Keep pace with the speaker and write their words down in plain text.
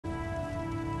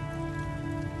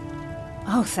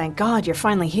Oh, thank God, you're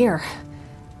finally here.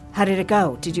 How did it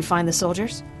go? Did you find the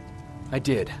soldiers? I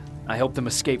did. I helped them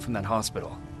escape from that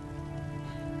hospital.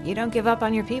 You don't give up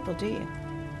on your people, do you?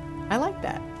 I like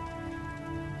that.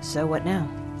 So what now?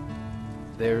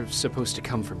 They're supposed to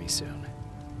come for me soon.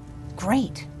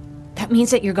 Great. That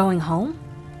means that you're going home?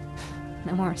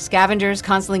 No more scavengers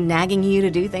constantly nagging you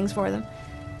to do things for them?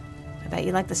 I bet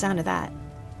you like the sound of that.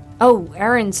 Oh,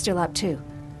 Erin's still up too.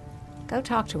 Go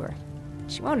talk to her.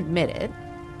 She won't admit it,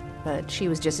 but she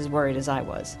was just as worried as I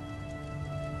was.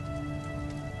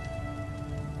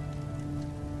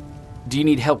 Do you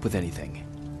need help with anything?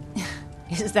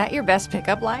 Is that your best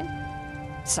pickup line?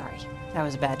 Sorry, that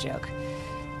was a bad joke.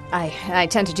 I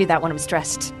tend to do that when I'm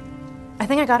stressed. I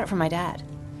think I got it from my dad.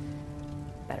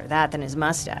 Better that than his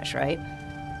mustache, right?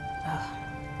 Oh,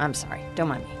 I'm sorry. Don't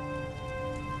mind me.